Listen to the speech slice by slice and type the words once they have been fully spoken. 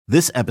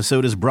This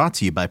episode is brought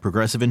to you by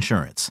Progressive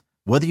Insurance.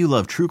 Whether you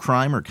love true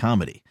crime or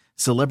comedy,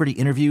 celebrity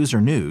interviews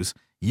or news,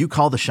 you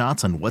call the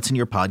shots on what's in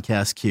your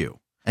podcast queue.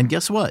 And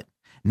guess what?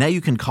 Now you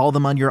can call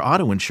them on your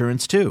auto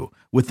insurance too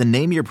with the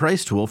Name Your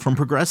Price tool from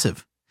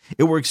Progressive.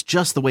 It works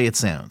just the way it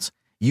sounds.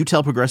 You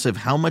tell Progressive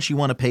how much you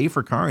want to pay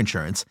for car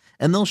insurance,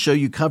 and they'll show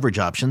you coverage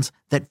options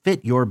that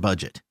fit your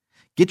budget.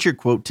 Get your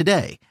quote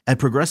today at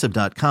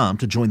Progressive.com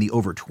to join the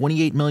over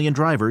 28 million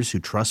drivers who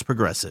trust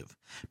Progressive.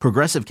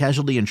 Progressive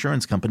Casualty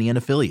Insurance Company and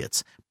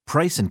Affiliates.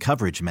 Price and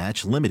coverage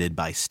match limited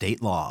by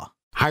state law.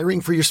 Hiring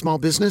for your small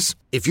business?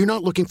 If you're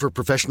not looking for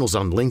professionals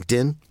on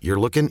LinkedIn, you're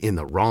looking in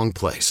the wrong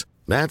place.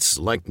 That's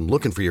like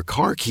looking for your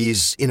car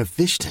keys in a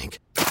fish tank.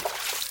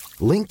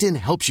 LinkedIn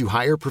helps you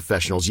hire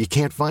professionals you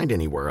can't find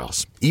anywhere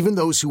else, even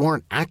those who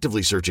aren't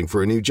actively searching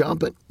for a new job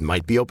but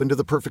might be open to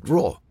the perfect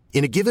role.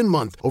 In a given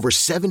month, over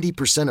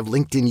 70% of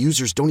LinkedIn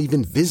users don't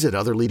even visit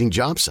other leading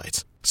job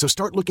sites. So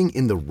start looking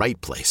in the right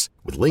place.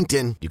 With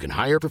LinkedIn, you can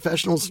hire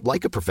professionals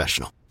like a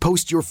professional.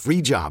 Post your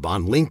free job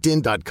on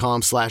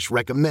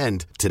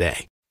linkedin.com/recommend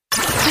today.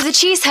 For the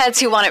cheeseheads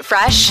who want it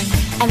fresh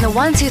and the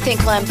ones who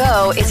think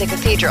Lambeau is a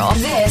cathedral,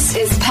 this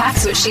is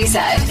Pax What She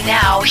Said.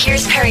 Now,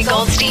 here's Perry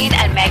Goldstein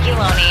and Maggie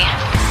Loney.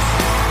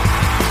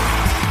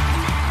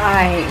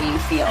 I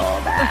feel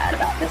bad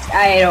about this.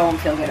 I don't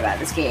feel good about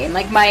this game.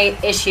 Like, my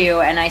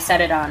issue, and I've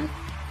said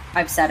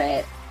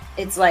it,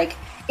 it's like,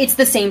 it's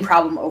the same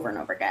problem over and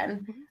over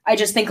again. I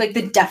just think, like,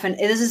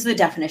 this is the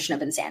definition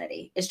of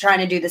insanity, is trying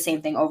to do the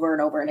same thing over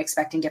and over and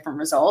expecting different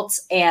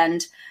results.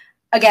 And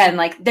again,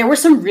 like, there were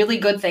some really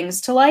good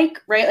things to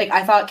like, right? Like,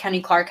 I thought Kenny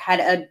Clark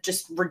had a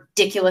just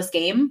ridiculous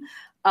game.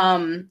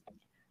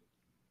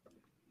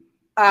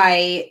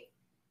 I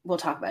will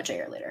talk about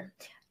Jair later.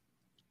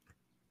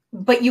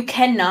 But you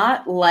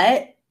cannot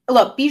look,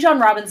 Bijan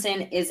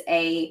Robinson is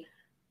a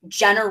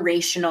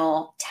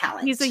generational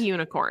talent. He's a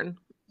unicorn.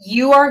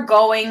 You are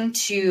going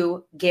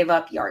to give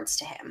up yards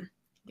to him.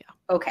 Yeah.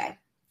 Okay,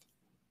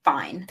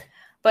 fine.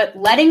 But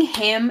letting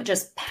him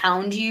just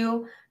pound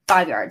you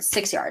 5 yards,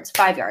 6 yards,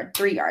 5 yards,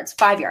 3 yards,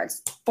 5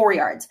 yards, 4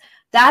 yards,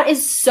 that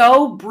is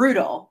so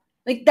brutal.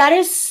 Like, that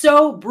is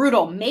so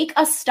brutal. Make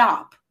a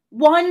stop.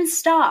 One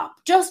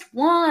stop. Just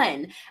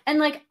one. And,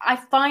 like, I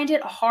find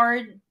it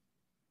hard.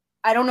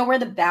 I don't know where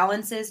the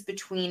balance is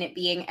between it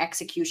being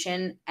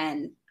execution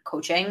and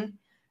coaching,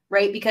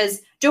 right?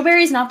 Because Joe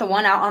Barry's not the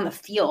one out on the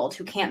field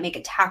who can't make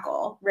a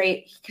tackle,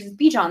 right? Because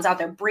Bijan's out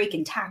there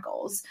breaking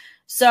tackles.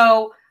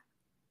 So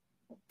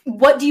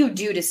what do you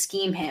do to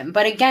scheme him?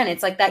 But again,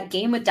 it's like that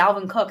game with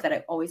Dalvin Cook that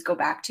I always go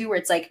back to, where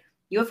it's like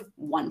you have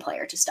one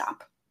player to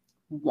stop,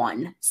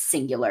 one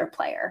singular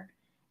player,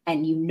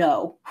 and you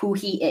know who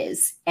he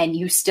is, and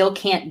you still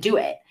can't do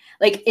it.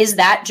 Like, is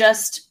that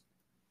just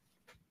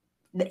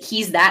that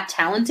he's that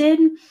talented,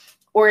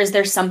 or is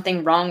there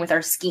something wrong with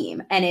our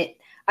scheme? And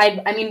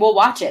I mean, we'll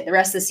watch it the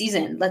rest of the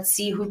season. Let's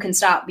see who can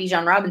stop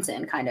Bijan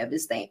Robinson, kind of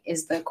is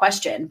the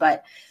question.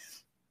 But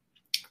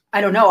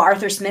I don't know.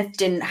 Arthur Smith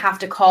didn't have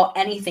to call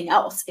anything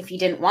else if he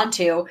didn't want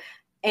to.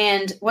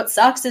 And what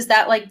sucks is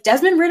that, like,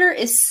 Desmond Ridder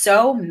is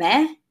so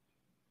meh.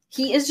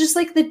 He is just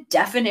like the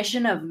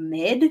definition of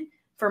mid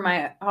for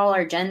all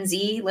our Gen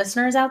Z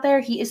listeners out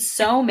there. He is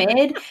so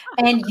mid,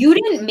 and you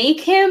didn't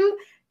make him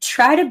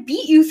try to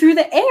beat you through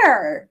the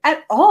air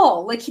at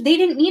all. Like, they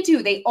didn't need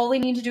to. All they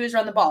need to do is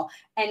run the ball.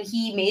 And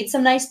he made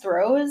some nice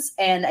throws.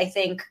 And I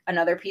think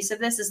another piece of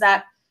this is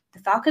that the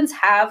Falcons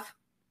have,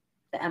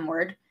 the M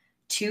word,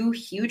 2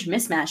 huge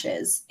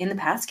mismatches in the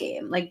pass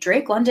game. Like,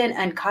 Drake London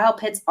and Kyle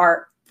Pitts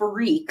are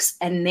freaks,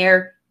 and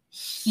they're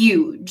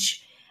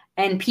huge.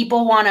 And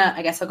people want to,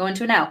 I guess I'll go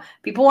into it now.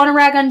 People want to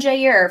rag on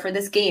Jair for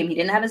this game. He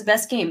didn't have his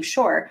best game,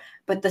 sure.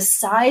 But the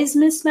size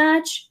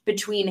mismatch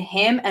between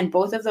him and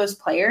both of those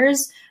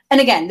players, and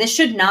again, this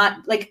should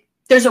not, like,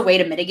 there's a way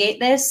to mitigate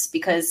this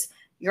because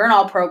you're an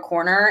all-pro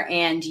corner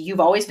and you've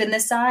always been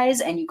this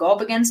size and you go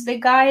up against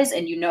big guys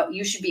and you know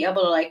you should be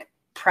able to, like,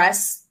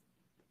 press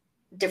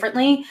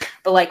differently.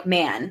 But, like,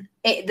 man,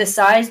 the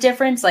size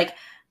difference, like,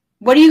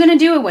 what are you going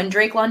to do when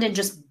Drake London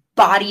just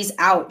bodies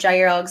out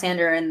Jair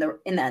Alexander in the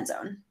end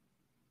zone?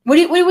 What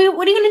are you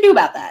going to do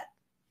about that?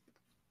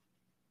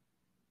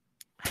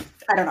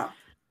 I don't know.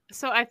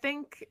 So I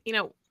think,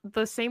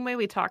 the same way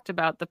we talked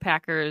about the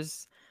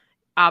Packers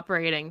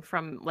operating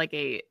from like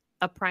a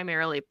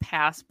primarily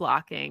pass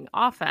blocking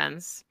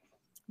offense,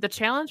 the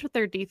challenge with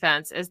their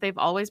defense is they've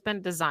always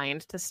been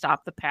designed to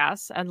stop the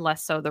pass and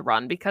less so the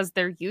run because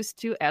they're used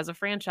to, as a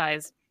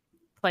franchise,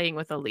 playing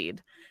with a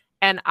lead.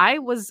 And I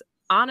was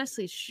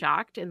honestly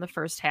shocked in the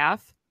first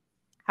half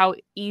how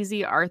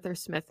easy Arthur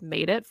Smith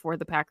made it for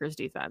the Packers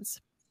defense.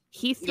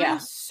 He threw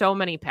so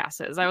many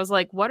passes. I was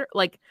like,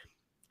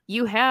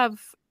 you have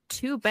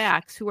 2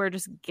 backs who are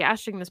just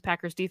gashing this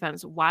Packers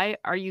defense. Why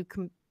are you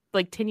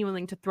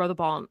continuing to throw the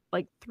ball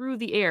like through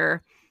the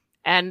air?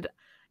 And,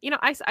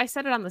 I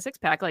said it on the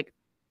 6-pack, like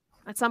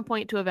at some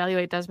point to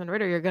evaluate Desmond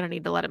Ridder, you're going to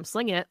need to let him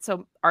sling it.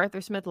 So Arthur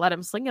Smith let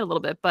him sling it a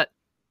little bit, but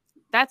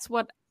that's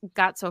what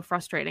got so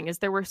frustrating is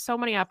there were so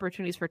many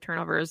opportunities for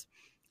turnovers.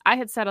 I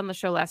had said on the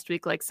show last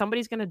week, like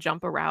somebody's going to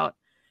jump a route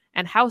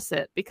and house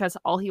it because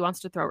all he wants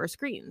to throw are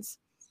screens.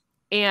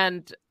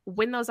 And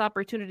when those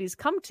opportunities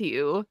come to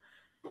you,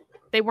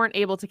 they weren't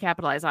able to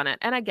capitalize on it.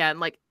 And again,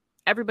 like,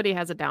 everybody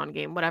has a down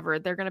game, whatever.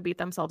 They're going to beat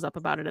themselves up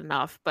about it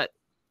enough. But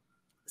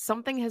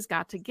something has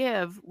got to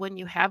give when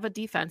you have a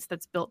defense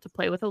that's built to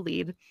play with a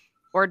lead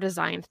or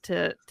designed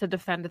to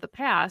defend the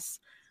pass.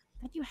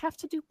 Then you have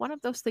to do one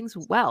of those things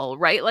well,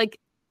 right? Like,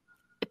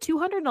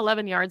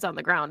 211 yards on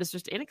the ground is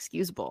just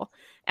inexcusable.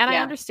 And I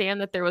understand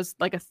that there was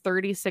like a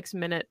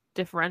 36-minute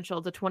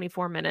differential to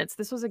 24 minutes.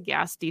 This was a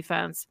gas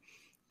defense.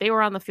 They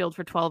were on the field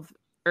for 12,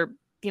 or,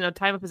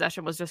 time of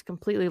possession was just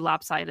completely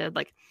lopsided.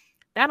 Like,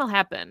 that'll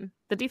happen.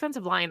 The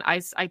defensive line, I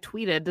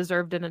tweeted,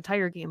 deserved an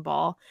entire game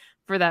ball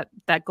for that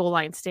goal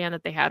line stand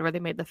that they had where they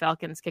made the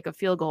Falcons kick a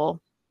field goal.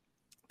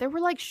 There were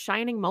like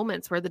shining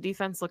moments where the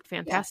defense looked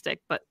fantastic,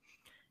 but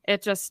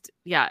it just,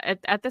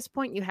 at this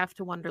point you have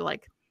to wonder,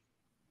 like,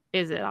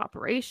 is it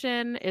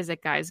operation? Is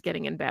it guys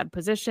getting in bad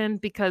position?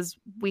 Because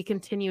we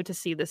continue to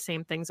see the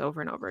same things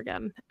over and over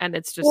again. And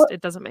it's just,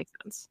 it doesn't make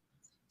sense.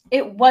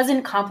 It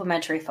wasn't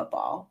complimentary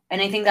football. And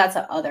I think that's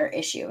the other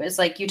issue is,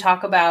 like, you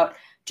talk about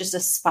just a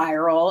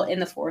spiral in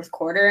the fourth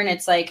quarter. And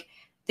it's like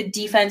the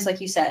defense,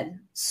 like you said,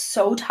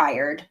 so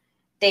tired.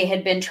 They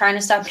had been trying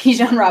to stop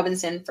Bijan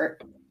Robinson for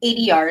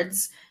 80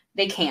 yards.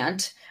 They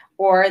can't,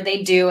 or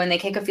they do, and they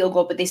kick a field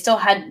goal, but they still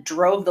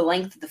drove the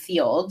length of the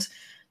field.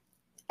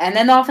 And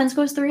then the offense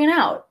goes 3 and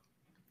out.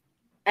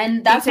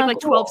 And that's like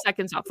cool. 12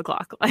 seconds off the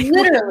clock. Like,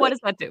 literally. What does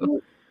that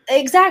do?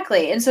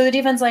 Exactly. And so the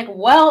defense, like,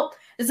 well,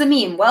 it's a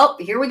meme. Well,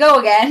 here we go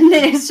again.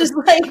 And it's just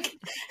like,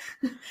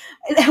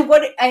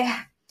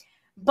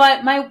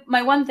 but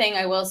my one thing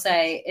I will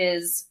say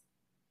is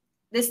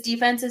this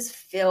defense is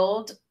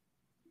filled.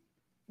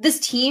 This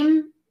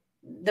team,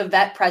 the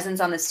vet presence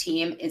on this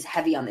team is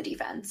heavy on the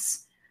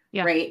defense.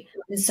 Yeah. Right.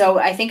 And so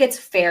I think it's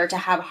fair to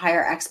have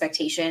higher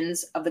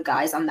expectations of the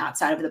guys on that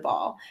side of the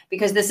ball,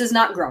 because this is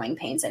not growing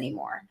pains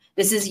anymore.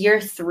 This is year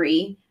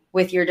 3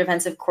 with your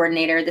defensive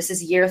coordinator. This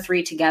is year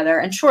 3 together.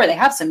 And sure, they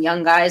have some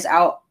young guys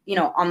out,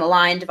 on the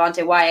line,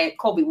 Devontae Wyatt,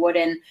 Colby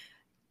Wooden,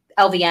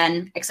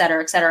 LVN, et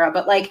cetera.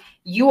 But like,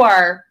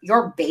 your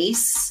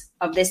base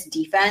of this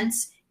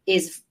defense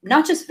is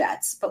not just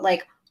vets, but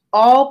like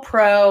all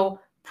Pro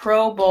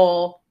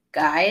Bowl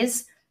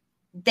guys.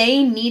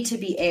 They need to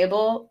be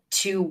able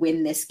to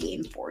win this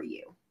game for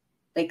you.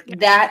 Like,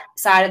 that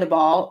side of the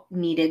ball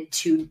needed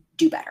to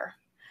do better.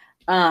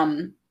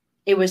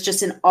 It was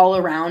just an all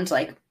around,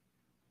 like,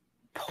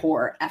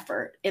 poor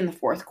effort in the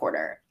fourth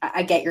quarter.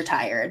 I get you're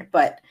tired,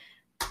 but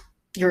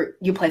you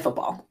play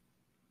football.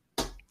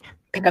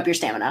 Pick up your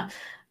stamina.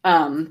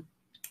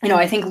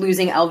 I think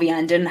losing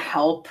LVN didn't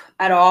help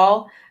at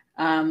all.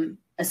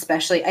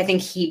 Especially, I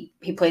think he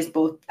plays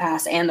both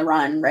pass and the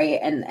run, right?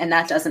 And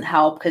that doesn't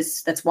help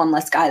because that's one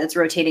less guy that's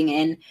rotating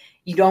in.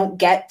 You don't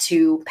get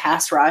to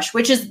pass rush,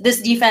 which is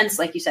this defense,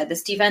 like you said,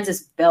 this defense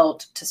is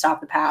built to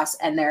stop the pass,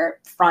 and their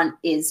front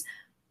is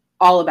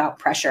all about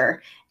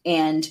pressure.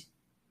 And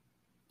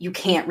you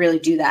can't really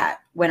do that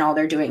when all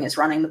they're doing is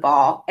running the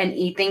ball. And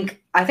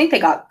I think they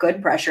got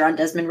good pressure on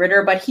Desmond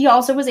Ridder, but he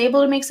also was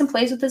able to make some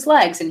plays with his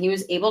legs, and he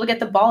was able to get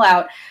the ball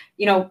out,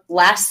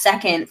 last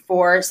second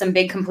for some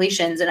big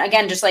completions. And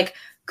again, just like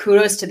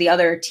kudos to the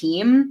other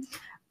team.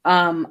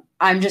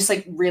 I'm just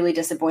like really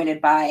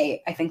disappointed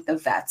by, I think, the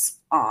vets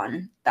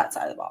on that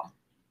side of the ball.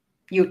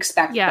 You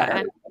expect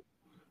better.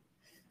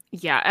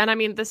 And I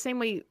mean, the same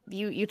way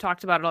you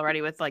talked about it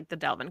already with like the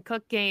Dalvin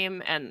Cook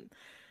game, and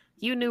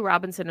you knew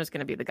Robinson was going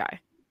to be the guy.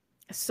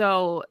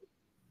 So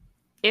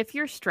if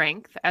your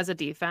strength as a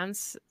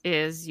defense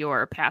is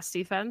your pass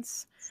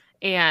defense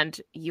and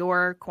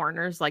your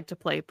corners like to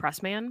play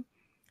press man,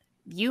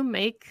 you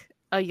make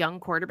a young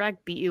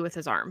quarterback beat you with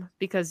his arm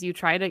because you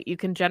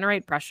can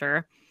generate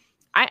pressure.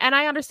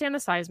 I understand the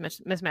size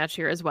mismatch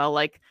here as well.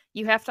 Like,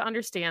 you have to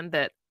understand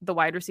that the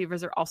wide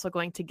receivers are also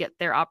going to get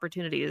their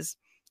opportunities.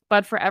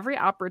 But for every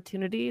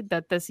opportunity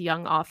that this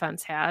young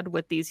offense had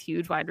with these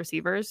huge wide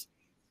receivers,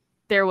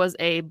 there was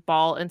a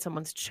ball in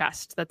someone's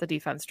chest that the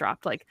defense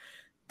dropped. Like,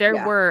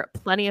 there were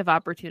plenty of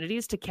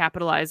opportunities to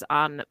capitalize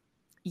on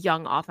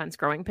young offense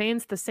growing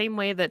pains, the same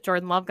way that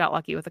Jordan Love got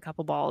lucky with a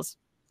couple balls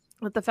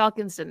that the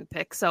Falcons didn't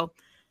pick. So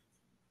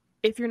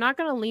if you're not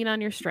going to lean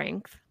on your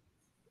strength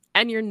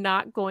and you're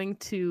not going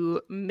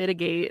to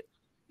mitigate,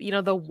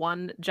 the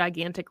one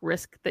gigantic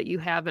risk that you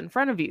have in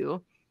front of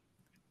you,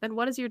 then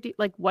what is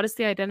what is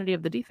the identity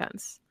of the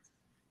defense?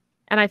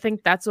 And I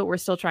think that's what we're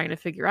still trying to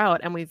figure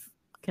out. And we've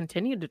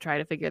continued to try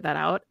to figure that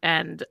out.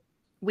 And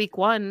week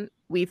 1,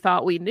 we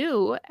thought we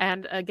knew.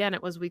 And again,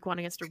 it was week 1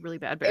 against a really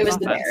bad Bears offense.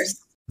 The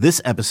Bears.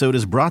 This episode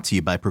is brought to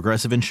you by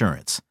Progressive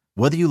Insurance.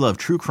 Whether you love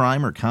true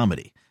crime or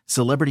comedy,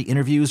 celebrity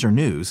interviews or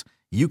news,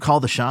 you call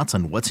the shots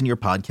on what's in your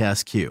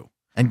podcast queue.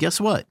 And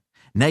guess what?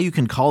 Now you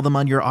can call them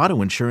on your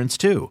auto insurance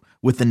too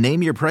with the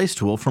Name Your Price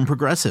tool from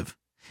Progressive.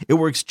 It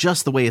works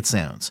just the way it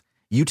sounds.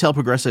 You tell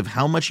Progressive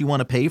how much you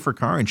want to pay for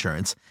car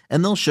insurance,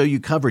 and they'll show you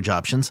coverage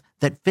options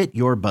that fit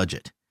your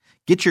budget.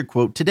 Get your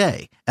quote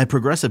today at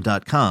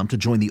Progressive.com to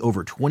join the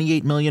over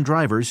 28 million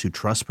drivers who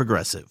trust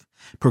Progressive.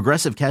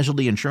 Progressive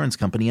Casualty Insurance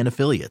Company and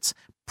Affiliates.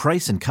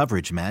 Price and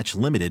coverage match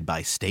limited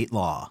by state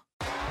law.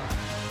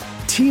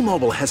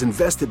 T-Mobile has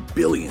invested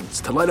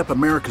billions to light up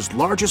America's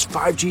largest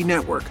 5G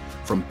network,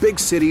 from big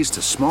cities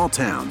to small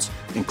towns,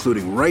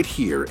 including right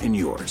here in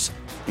yours.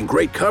 And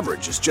great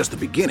coverage is just the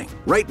beginning.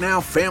 Right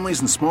now, families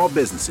and small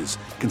businesses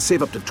can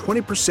save up to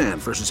 20%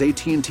 versus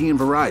AT&T and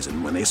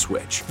Verizon when they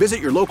switch.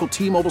 Visit your local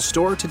T-Mobile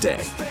store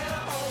today.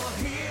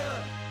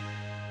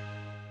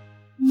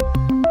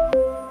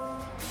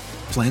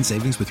 Plan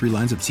savings with 3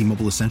 lines of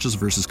T-Mobile Essentials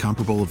versus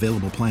comparable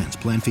available plans.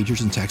 Plan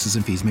features and taxes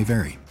and fees may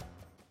vary.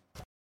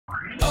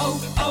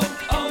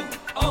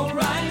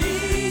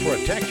 O'Reilly.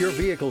 Protect your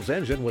vehicle's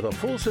engine with a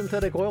full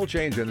synthetic oil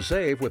change and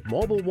save with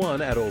Mobil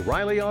 1 at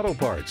O'Reilly Auto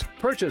Parts.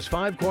 Purchase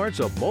 5 quarts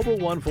of Mobil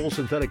 1 full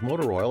synthetic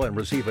motor oil and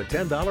receive a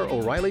 $10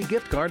 O'Reilly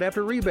gift card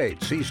after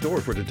rebate. See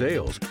store for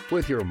details.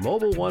 With your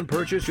Mobil 1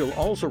 purchase, you'll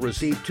also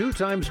receive 2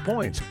 times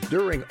points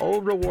during O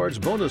Rewards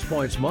Bonus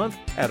Points Month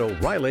at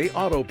O'Reilly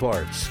Auto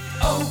Parts.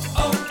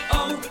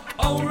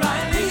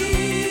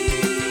 O'Reilly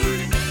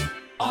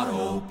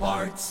Auto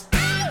Parts.